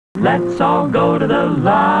Let's all go to the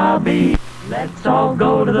lobby. Let's all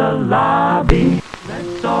go to the lobby.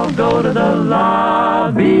 Let's all go to the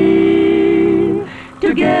lobby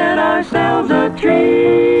to get ourselves a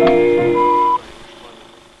treat.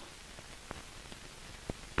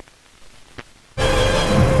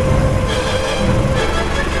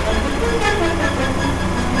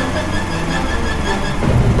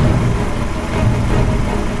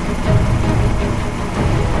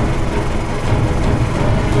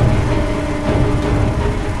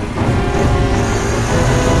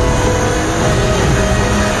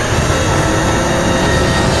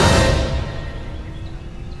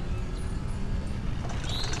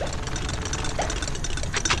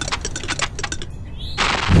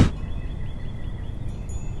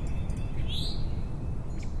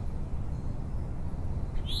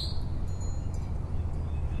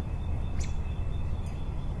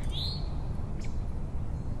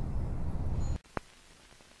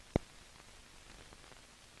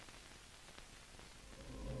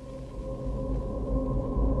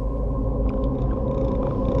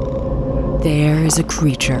 There is a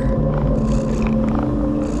creature,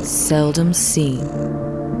 seldom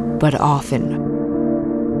seen, but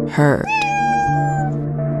often heard.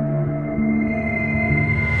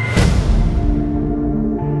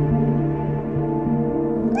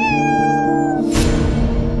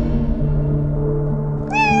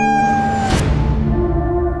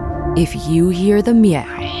 If you hear the meow,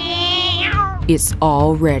 it's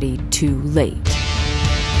already too late.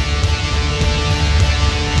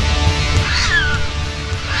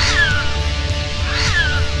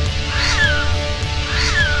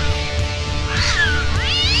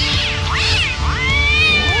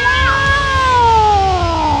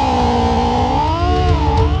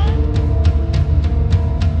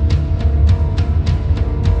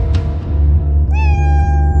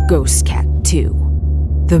 Ghost Cat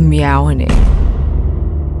 2, The Meowing.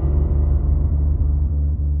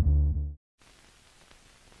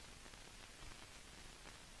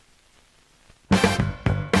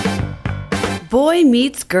 Boy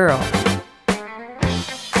meets girl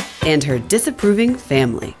and her disapproving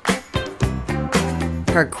family.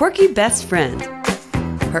 Her quirky best friend,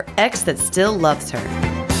 her ex that still loves her,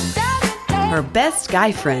 her best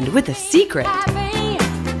guy friend with a secret,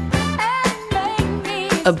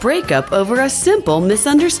 a breakup over a simple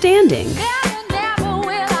misunderstanding,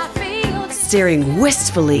 staring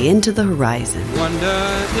wistfully into the horizon,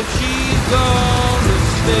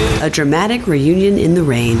 a dramatic reunion in the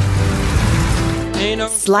rain,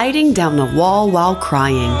 sliding down a wall while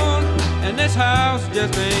crying,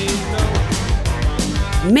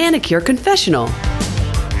 manicure confessional,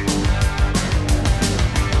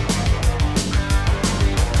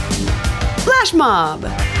 flash mob,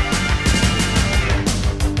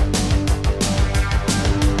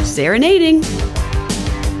 serenading.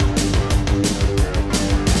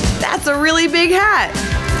 That's a really big hat.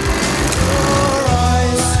 Your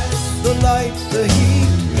eyes, the light, the heat.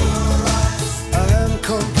 Your eyes, I am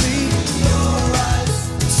complete. Your eyes,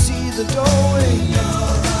 see the doorway. Your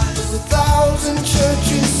eyes, the thousand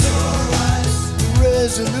churches. Your eyes, the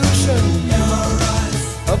resolution. Your eyes,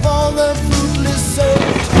 of all the fruitless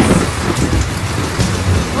souls.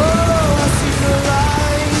 Oh, I see the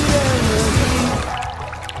light and the heat.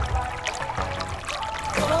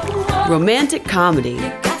 Romantic comedy.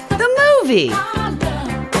 The movie.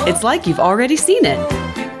 It's like you've already seen it.